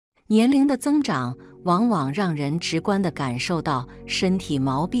年龄的增长往往让人直观地感受到身体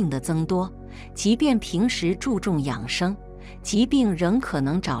毛病的增多，即便平时注重养生，疾病仍可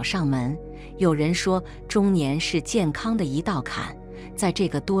能找上门。有人说，中年是健康的一道坎。在这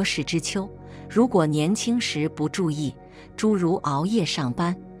个多事之秋，如果年轻时不注意，诸如熬夜上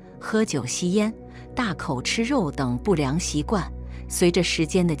班、喝酒吸烟、大口吃肉等不良习惯，随着时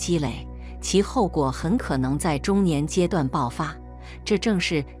间的积累，其后果很可能在中年阶段爆发。这正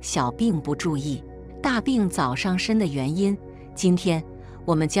是小病不注意，大病早上身的原因。今天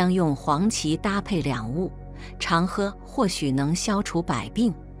我们将用黄芪搭配2物，常喝或许能消除百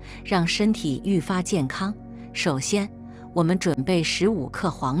病，让身体愈发健康。首先，我们准备15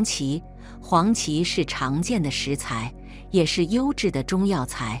克黄芪。黄芪是常见的食材，也是优质的中药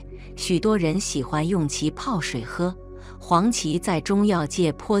材，许多人喜欢用其泡水喝。黄芪在中药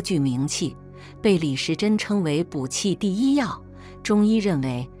界颇具名气，被李时珍称为补气第一药。中医认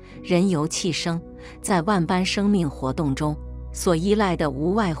为，人由气生，在万般生命活动中，所依赖的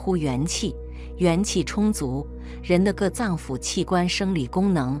无外乎元气。元气充足，人的各脏腑器官生理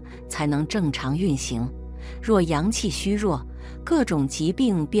功能才能正常运行。若阳气虚弱，各种疾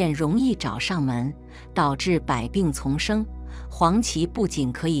病便容易找上门，导致百病丛生。黄芪不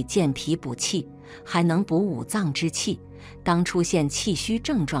仅可以健脾补气，还能补五脏之气。当出现气虚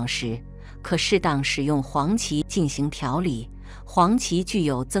症状时，可适当使用黄芪进行调理。黄芪具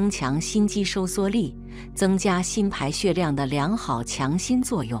有增强心肌收缩力、增加心排血量的良好强心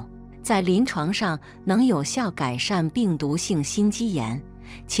作用，在临床上能有效改善病毒性心肌炎，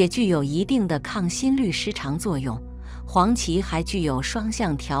且具有一定的抗心律失常作用。黄芪还具有双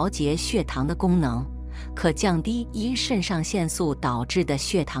向调节血糖的功能，可降低因肾上腺素导致的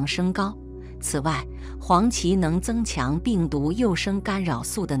血糖升高。此外，黄芪能增强病毒诱生干扰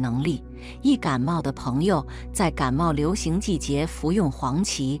素的能力。易感冒的朋友在感冒流行季节服用黄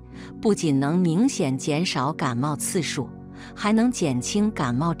芪，不仅能明显减少感冒次数，还能减轻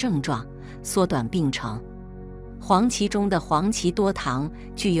感冒症状，缩短病程。黄芪中的黄芪多糖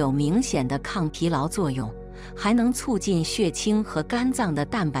具有明显的抗疲劳作用，还能促进血清和肝脏的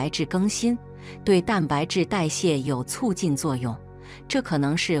蛋白质更新，对蛋白质代谢有促进作用。这可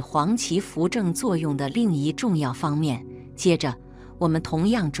能是黄芪扶正作用的另一重要方面。接着，我们同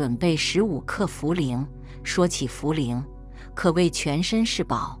样准备15克茯苓。说起茯苓，可谓全身是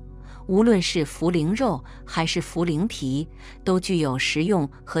宝，无论是茯苓肉还是茯苓皮，都具有食用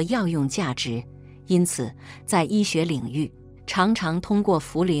和药用价值。因此，在医学领域，常常通过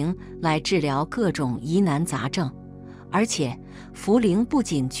茯苓来治疗各种疑难杂症。而且，茯苓不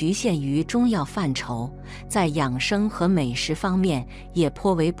仅局限于中药范畴，在养生和美食方面也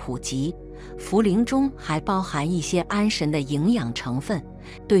颇为普及。茯苓中还包含一些安神的营养成分，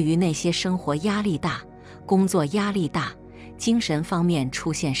对于那些生活压力大、工作压力大、精神方面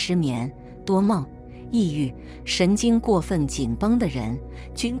出现失眠、多梦、抑郁、神经过分紧绷的人，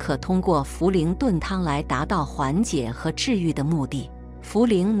均可通过茯苓炖汤来达到缓解和治愈的目的。茯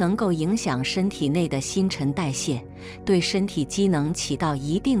苓能够影响身体内的新陈代谢，对身体机能起到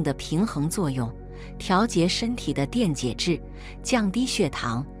一定的平衡作用，调节身体的电解质，降低血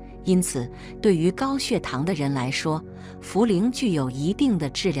糖。因此，对于高血糖的人来说，茯苓具有一定的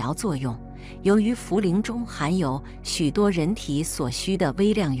治疗作用。由于茯苓中含有许多人体所需的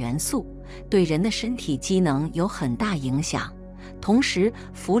微量元素，对人的身体机能有很大影响。同时，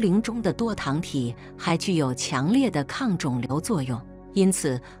茯苓中的多糖体还具有强烈的抗肿瘤作用。因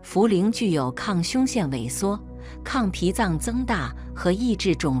此，茯苓具有抗胸腺萎缩、抗脾脏增大和抑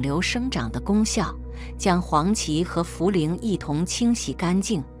制肿瘤生长的功效。将黄芪和茯苓一同清洗干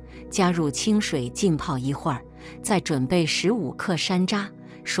净，加入清水浸泡一会儿，再准备15克山楂。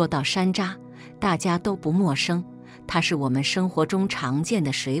说到山楂，大家都不陌生，它是我们生活中常见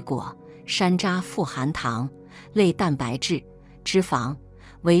的水果。山楂富含糖类蛋白质、脂肪、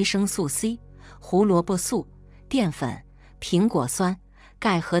维生素 C、胡萝卜素、淀粉、苹果酸、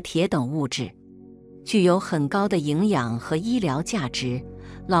钙和铁等物质，具有很高的营养和医疗价值。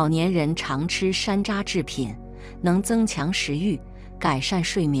老年人常吃山楂制品，能增强食欲，改善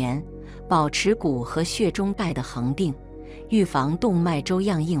睡眠，保持骨和血中钙的恒定，预防动脉粥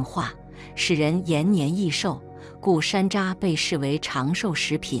样硬化，使人延年益寿，故山楂被视为长寿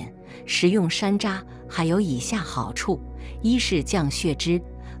食品。食用山楂还有以下好处：一是降血脂，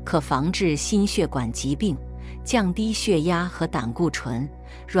可防治心血管疾病，降低血压和胆固醇，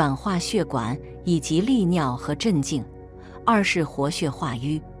软化血管以及利尿和镇静；二是活血化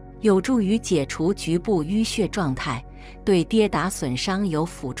瘀，有助于解除局部淤血状态，对跌打损伤有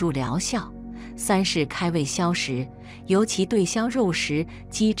辅助疗效；三是开胃消食，尤其对消肉食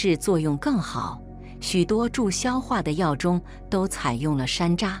机制作用更好。许多助消化的药中都采用了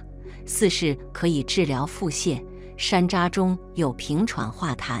山楂， 4是可以治疗腹泻，山楂中有平喘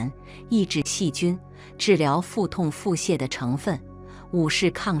化痰、抑制细菌、治疗腹痛腹泻的成分。5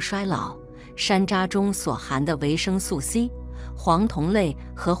是抗衰老，山楂中所含的维生素 C、黄酮类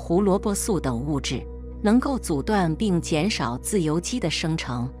和胡萝卜素等物质，能够阻断并减少自由基的生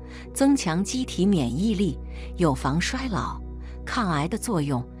成，增强机体免疫力，有防衰老、抗癌的作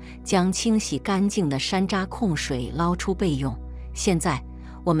用。将清洗干净的山楂控水捞出备用。现在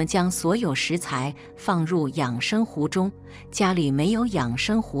我们将所有食材放入养生壶中，家里没有养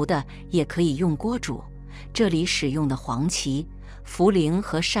生壶的也可以用锅煮。这里使用的黄芪、茯苓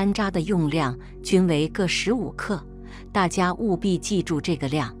和山楂的用量均为各15克，大家务必记住这个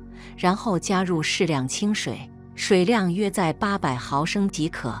量，然后加入适量清水，水量约在800毫升即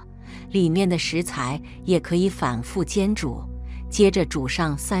可。里面的食材也可以反复煎煮，接着煮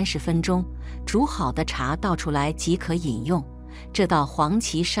上30分钟，煮好的茶倒出来即可饮用。这道黄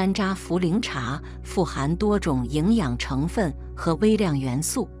芪山楂茯苓茶富含多种营养成分和微量元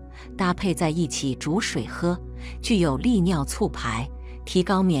素，搭配在一起煮水喝，具有利尿促排、提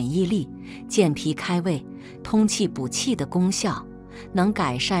高免疫力、健脾开胃、通气补气的功效，能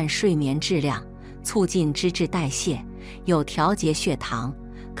改善睡眠质量，促进脂质代谢，有调节血糖、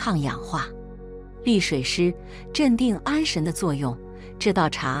抗氧化、利水湿、镇定安神的作用。这道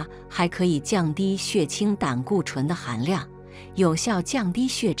茶还可以降低血清胆固醇的含量，有效降低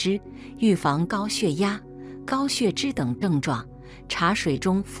血脂，预防高血压、高血脂等症状。茶水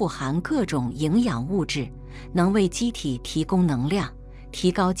中富含各种营养物质，能为机体提供能量，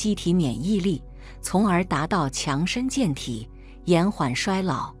提高机体免疫力，从而达到强身健体、延缓衰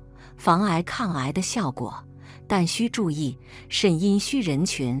老、防癌抗癌的效果。但需注意，肾阴虚人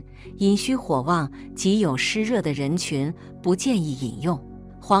群、阴虚火旺及有湿热的人群不建议饮用。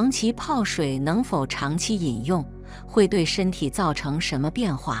黄芪泡水能否长期饮用？会对身体造成什么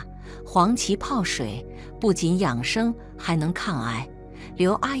变化？黄芪泡水不仅养生，还能抗癌。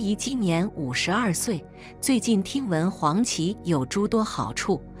刘阿姨今年52岁，最近听闻黄芪有诸多好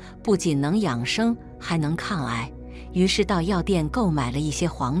处，不仅能养生，还能抗癌，于是到药店购买了一些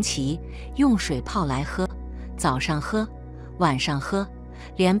黄芪，用水泡来喝，早上喝，晚上喝，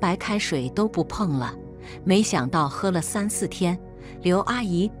连白开水都不碰了。没想到喝了3、4天，刘阿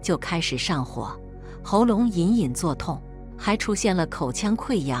姨就开始上火，喉咙隐隐作痛，还出现了口腔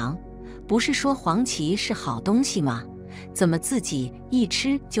溃疡。不是说黄芪是好东西吗？怎么自己一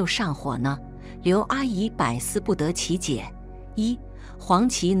吃就上火呢？刘阿姨百思不得其解。1. 黄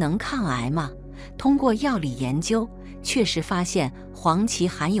芪能抗癌吗？通过药理研究，确实发现黄芪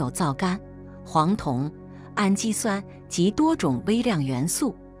含有皂苷、黄酮、氨基酸及多种微量元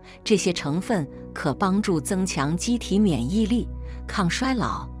素，这些成分可帮助增强机体免疫力、抗衰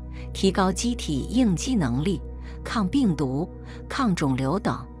老、提高机体应激能力、抗病毒、抗肿瘤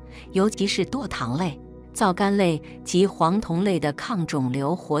等。尤其是多糖类、皂苷类及黄酮类的抗肿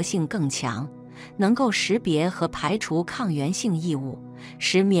瘤活性更强，能够识别和排除抗原性异物，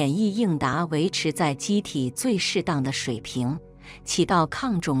使免疫应答维持在机体最适当的水平，起到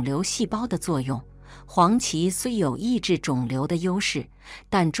抗肿瘤细胞的作用。黄芪虽有抑制肿瘤的优势，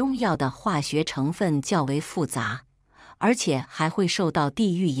但中药的化学成分较为复杂，而且还会受到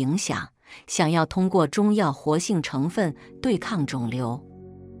地域影响，想要通过中药活性成分对抗肿瘤，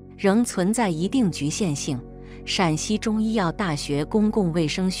仍存在一定局限性。陕西中医药大学公共卫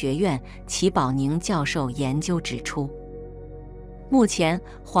生学院齐宝宁教授研究指出，目前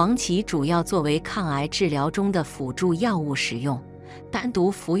黄芪主要作为抗癌治疗中的辅助药物使用，单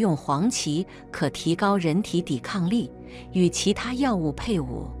独服用黄芪可提高人体抵抗力，与其他药物配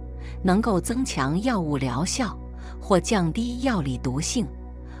伍，能够增强药物疗效或降低药理毒性。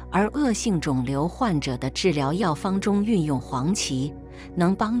而恶性肿瘤患者的治疗药方中运用黄芪，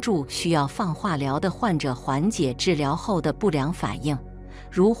能帮助需要放化疗的患者缓解治疗后的不良反应，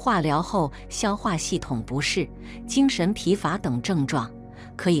如化疗后消化系统不适、精神疲乏等症状。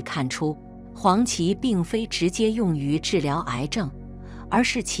可以看出，黄芪并非直接用于治疗癌症，而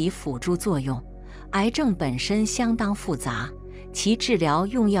是其辅助作用。癌症本身相当复杂，其治疗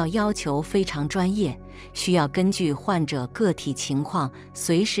用药要求非常专业，需要根据患者个体情况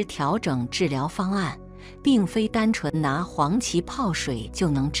随时调整治疗方案，并非单纯拿黄芪泡水就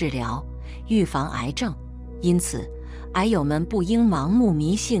能治疗、预防癌症。因此，癌友们不应盲目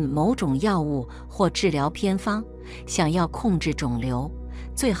迷信某种药物或治疗偏方，想要控制肿瘤，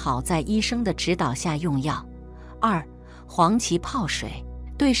最好在医生的指导下用药。2. 黄芪泡水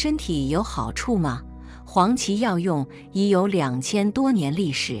对身体有好处吗？黄芪药用已有2000多年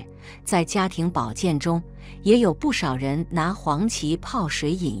历史，在家庭保健中也有不少人拿黄芪泡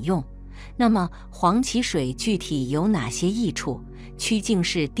水饮用。那么黄芪水具体有哪些益处？曲靖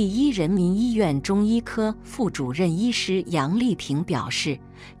市第一人民医院中医科副主任医师杨丽萍表示，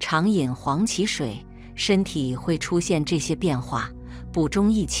常饮黄芪水，身体会出现这些变化：补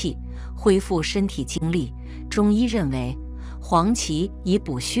中益气，恢复身体精力。中医认为，黄芪以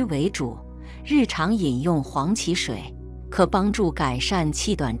补虚为主，日常饮用黄芪水可帮助改善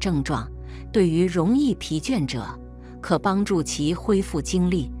气短症状，对于容易疲倦者，可帮助其恢复精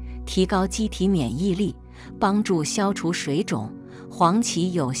力，提高机体免疫力，帮助消除水肿。黄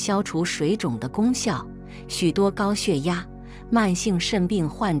芪有消除水肿的功效，许多高血压、慢性肾病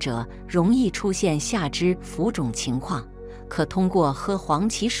患者容易出现下肢浮肿情况，可通过喝黄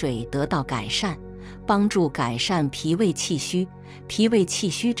芪水得到改善，帮助改善脾胃气虚。脾胃气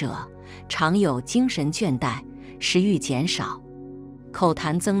虚者常有精神倦怠、食欲减少、口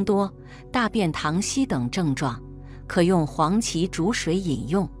痰增多、大便溏稀等症状，可用黄芪煮水饮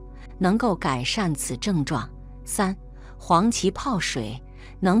用，能够改善此症状。3. 黄芪泡水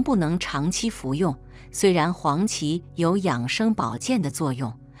能不能长期服用？虽然黄芪有养生保健的作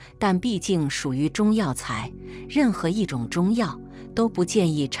用，但毕竟属于中药材，任何一种中药都不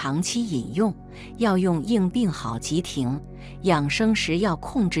建议长期饮用，要用应病好即停。养生时要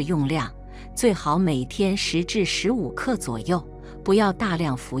控制用量，最好每天10至15克左右，不要大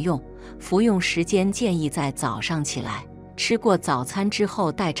量服用。服用时间建议在早上起来吃过早餐之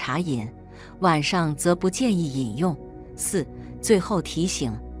后代茶饮，晚上则不建议饮用。4. 最后提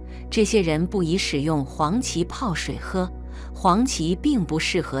醒，这些人不宜使用黄芪泡水喝。黄芪并不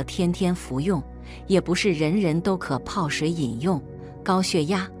适合天天服用，也不是人人都可泡水饮用。高血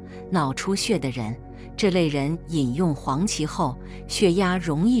压、脑出血的人，这类人饮用黄芪后，血压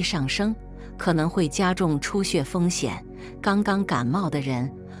容易上升，可能会加重出血风险。刚刚感冒的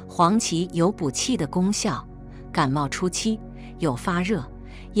人，黄芪有补气的功效。感冒初期有发热、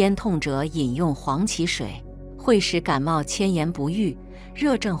咽痛者饮用黄芪水，会使感冒迁延不愈。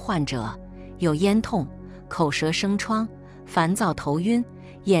热症患者有咽痛、口舌生疮、烦躁头晕、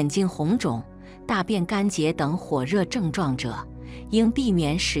眼睛红肿、大便干结等火热症状者，应避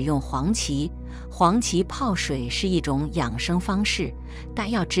免使用黄芪。黄芪泡水是一种养生方式，但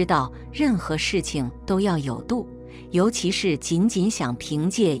要知道任何事情都要有度，尤其是仅想凭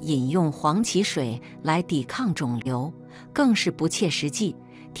借饮用黄芪水来抵抗肿瘤，更是不切实际。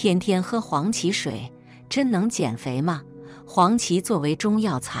天天喝黄芪水，真能减肥吗？黄芪作为中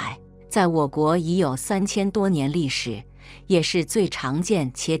药材，在我国已有3000多年历史，也是最常见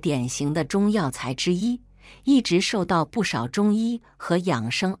且典型的中药材之一，一直受到不少中医和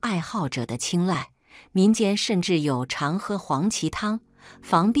养生爱好者的青睐。民间甚至有常喝黄芪汤、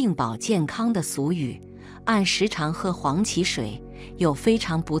防病保健康的俗语。按时常喝黄芪水，有非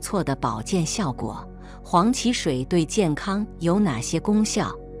常不错的保健效果。黄芪水对健康有哪些功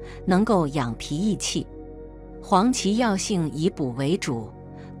效？能够养脾益气。黄芪药性以补为主，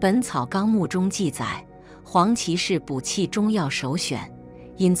《本草纲目》中记载，黄芪是补气中药首选。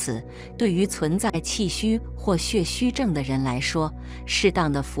因此，对于存在气虚或血虚症的人来说，适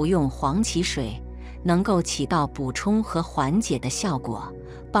当的服用黄芪水，能够起到补充和缓解的效果，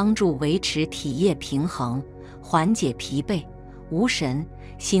帮助维持体液平衡，缓解疲惫、无神、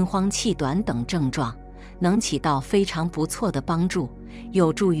心慌气短等症状，能起到非常不错的帮助，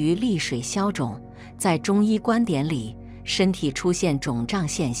有助于利水消肿。在中医观点里，身体出现肿胀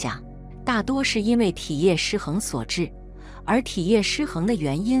现象，大多是因为体液失衡所致，而体液失衡的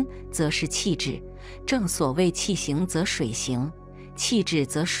原因则是气滞。正所谓气行则水行，气滞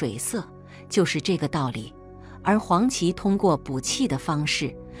则水涩，就是这个道理。而黄芪通过补气的方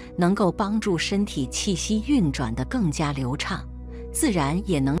式，能够帮助身体气息运转得更加流畅，自然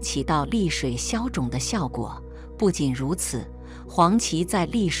也能起到利水消肿的效果。不仅如此，黄芪在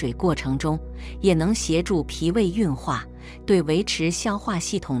利水过程中也能协助脾胃运化，对维持消化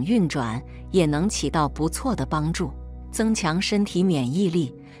系统运转也能起到不错的帮助，增强身体免疫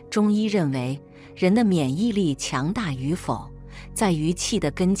力。中医认为，人的免疫力强大与否，在于气的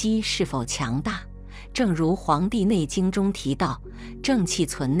根基是否强大。正如《黄帝内经》中提到，正气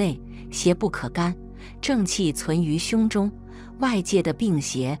存内，邪不可干。正气存于胸中，外界的病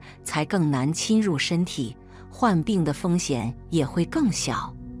邪才更难侵入身体，患病的风险也会更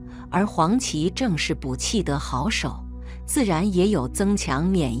小。而黄芪正是补气得好手，自然也有增强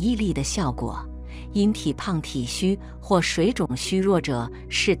免疫力的效果。因体胖体虚或水肿虚弱者，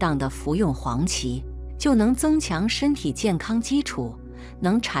适当的服用黄芪，就能增强身体健康基础，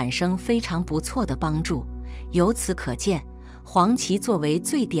能产生非常不错的帮助。由此可见，黄芪作为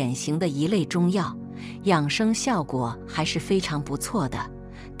最典型的一类中药，养生效果还是非常不错的。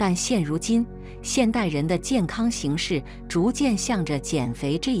但现如今，现代人的健康形势逐渐向着减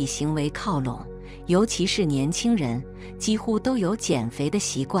肥这一行为靠拢，尤其是年轻人，几乎都有减肥的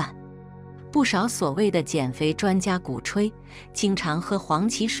习惯。不少所谓的减肥专家鼓吹，经常喝黄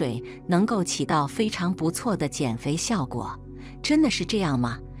芪水能够起到非常不错的减肥效果。真的是这样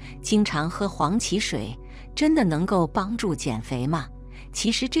吗？经常喝黄芪水真的能够帮助减肥吗？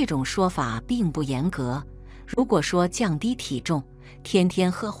其实这种说法并不严格。如果说降低体重，天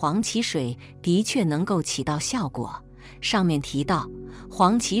天喝黄芪水的确能够起到效果。上面提到，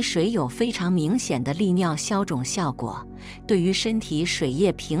黄芪水有非常明显的利尿消肿效果。对于身体水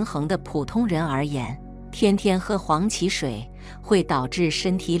液平衡的普通人而言，天天喝黄芪水会导致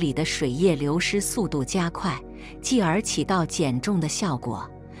身体里的水液流失速度加快，继而起到减重的效果。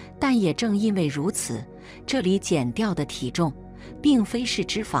但也正因为如此，这里减掉的体重并非是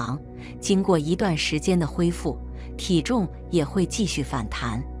脂肪，经过一段时间的恢复，体重也会继续反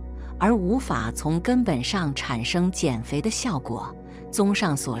弹，而无法从根本上产生减肥的效果。综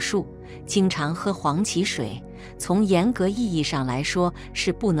上所述，经常喝黄芪水，从严格意义上来说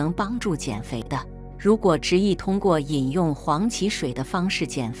是不能帮助减肥的。如果执意通过饮用黄芪水的方式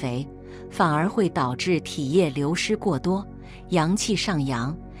减肥，反而会导致体液流失过多，阳气上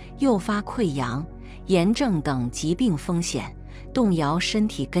扬，诱发溃疡、炎症等疾病风险，动摇身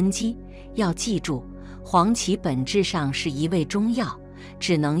体根基。要记住，黄芪本质上是一味中药，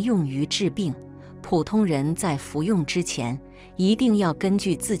只能用于治病。普通人在服用之前，一定要根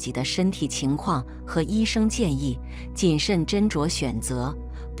据自己的身体情况和医生建议，谨慎斟酌选择。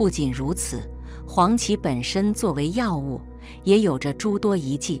不仅如此，黄芪本身作为药物，也有着诸多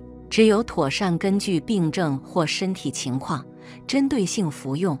遗忌，只有妥善根据病症或身体情况，针对性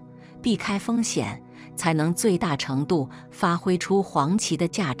服用，避开风险，才能最大程度发挥出黄芪的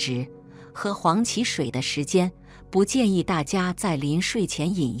价值。喝黄芪水的时间，不建议大家在临睡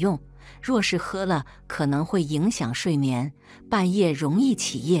前饮用，若是喝了，可能会影响睡眠，半夜容易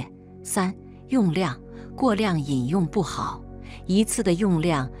起夜。3、用量，过量饮用不好，一次的用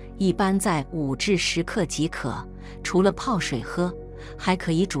量一般在5至10克即可。除了泡水喝，还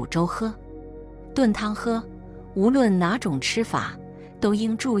可以煮粥喝、炖汤喝，无论哪种吃法，都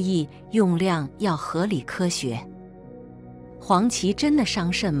应注意用量要合理科学。黄芪真的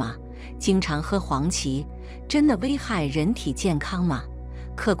伤肾吗？经常喝黄芪真的危害人体健康吗？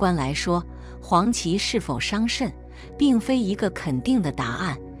客观来说，黄芪是否伤肾，并非一个肯定的答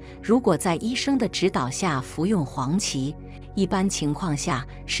案。如果在医生的指导下服用黄芪，一般情况下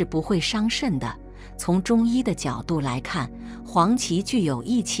是不会伤肾的。从中医的角度来看，黄芪具有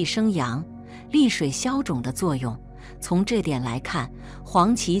益气生阳、利水消肿的作用。从这点来看，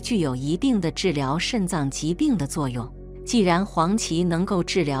黄芪具有一定的治疗肾脏疾病的作用。既然黄芪能够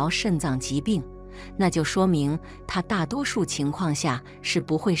治疗肾脏疾病，那就说明它大多数情况下是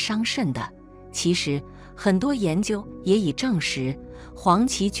不会伤肾的。其实，很多研究也已证实，黄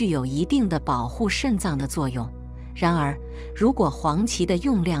芪具有一定的保护肾脏的作用。然而，如果黄芪的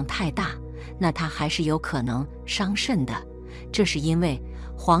用量太大，那它还是有可能伤肾的。这是因为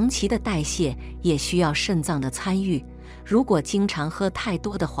黄芪的代谢也需要肾脏的参与。如果经常喝太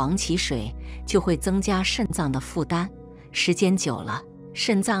多的黄芪水，就会增加肾脏的负担。时间久了，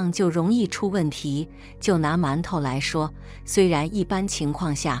肾脏就容易出问题。就拿馒头来说，虽然一般情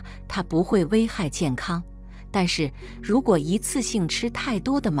况下它不会危害健康，但是如果一次性吃太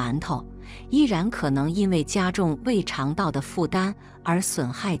多的馒头，依然可能因为加重胃肠道的负担而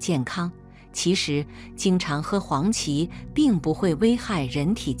损害健康。其实，经常喝黄芪并不会危害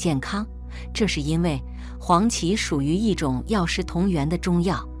人体健康，这是因为黄芪属于一种药食同源的中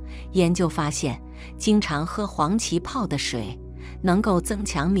药。研究发现，经常喝黄芪泡的水能够增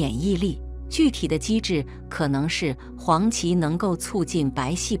强免疫力。具体的机制可能是黄芪能够促进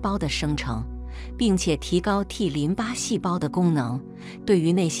白细胞的生成，并且提高 T 淋巴细胞的功能。对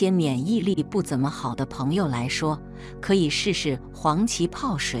于那些免疫力不怎么好的朋友来说，可以试试黄芪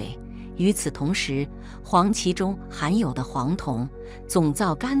泡水。与此同时，黄芪中含有的黄酮、总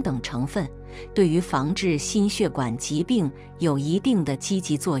皂苷等成分，对于防治心血管疾病有一定的积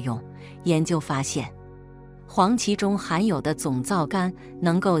极作用。研究发现，黄芪中含有的总皂苷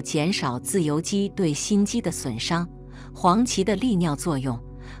能够减少自由基对心肌的损伤。黄芪的利尿作用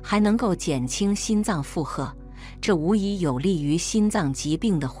还能够减轻心脏负荷，这无疑有利于心脏疾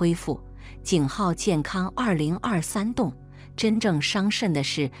病的恢复。井号健康2023动。真正伤肾的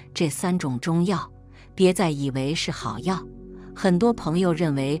是这3种中药，别再以为是好药。很多朋友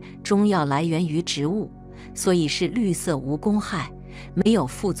认为中药来源于植物，所以是绿色无公害、没有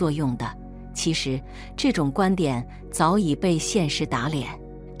副作用的。其实，这种观点早已被现实打脸。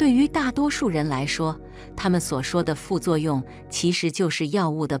对于大多数人来说，他们所说的副作用其实就是药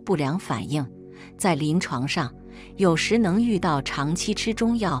物的不良反应。在临床上，有时能遇到长期吃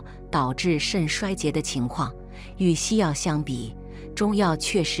中药导致肾衰竭的情况。与西药相比，中药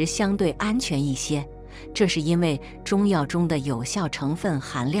确实相对安全一些，这是因为中药中的有效成分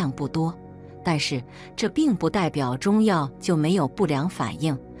含量不多。但是这并不代表中药就没有不良反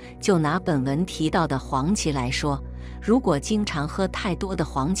应。就拿本文提到的黄芪来说，如果经常喝太多的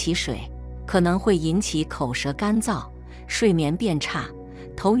黄芪水，可能会引起口舌干燥、睡眠变差、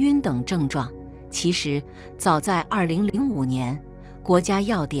头晕等症状。其实，早在2005年，国家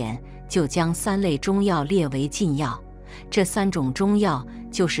药典就将3类中药列为禁药。这3种中药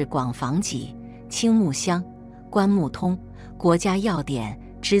就是广防己、青木香、关木通。国家药典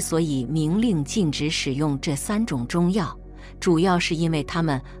之所以明令禁止使用这3种中药，主要是因为它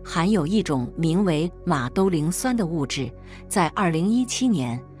们含有一种名为马兜铃酸的物质。在2017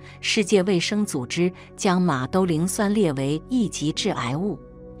年，世界卫生组织将马兜铃酸列为1级致癌物。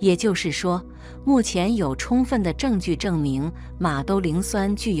也就是说，目前有充分的证据证明马兜铃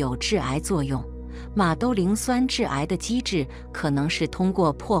酸具有致癌作用。马兜铃酸致癌的机制可能是通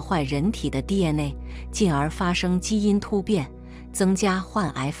过破坏人体的 DNA， 进而发生基因突变，增加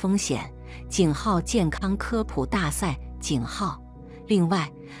患癌风险。井号健康科普大赛井号。另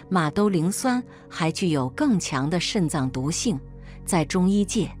外，马兜铃酸还具有更强的肾脏毒性。在中医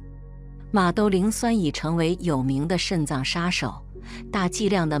界，马兜铃酸已成为有名的肾脏杀手。大剂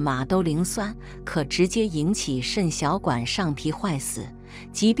量的马兜铃酸可直接引起肾小管上皮坏死，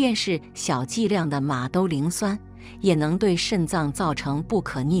即便是小剂量的马兜铃酸，也能对肾脏造成不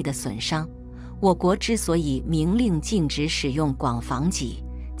可逆的损伤。我国之所以明令禁止使用广防己、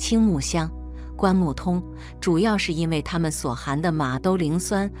青木香、关木通，主要是因为它们所含的马兜铃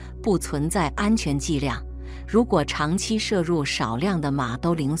酸不存在安全剂量。如果长期摄入少量的马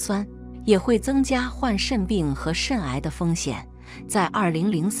兜铃酸，也会增加患肾病和肾癌的风险。在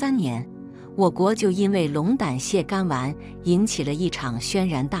2003年，我国就因为龙胆泻肝丸引起了一场轩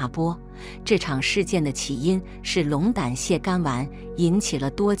然大波。这场事件的起因是龙胆泻肝丸引起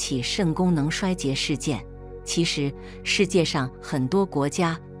了多起肾功能衰竭事件。其实，世界上很多国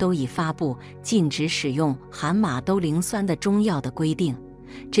家都已发布禁止使用含马兜铃酸的中药的规定。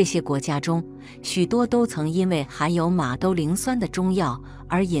这些国家中，许多都曾因为含有马兜铃酸的中药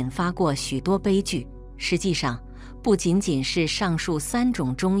而引发过许多悲剧。实际上，不仅仅是上述3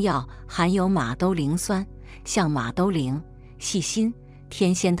种中药含有马兜铃酸，像马兜铃、细辛、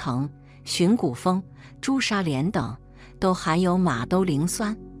天仙藤、寻古风、朱砂莲等都含有马兜铃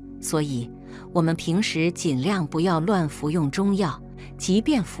酸。所以，我们平时尽量不要乱服用中药，即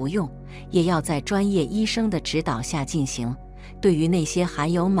便服用，也要在专业医生的指导下进行。对于那些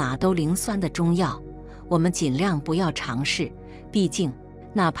含有马兜铃酸的中药，我们尽量不要尝试，毕竟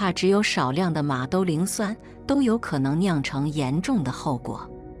哪怕只有少量的马兜铃酸，都有可能酿成严重的后果。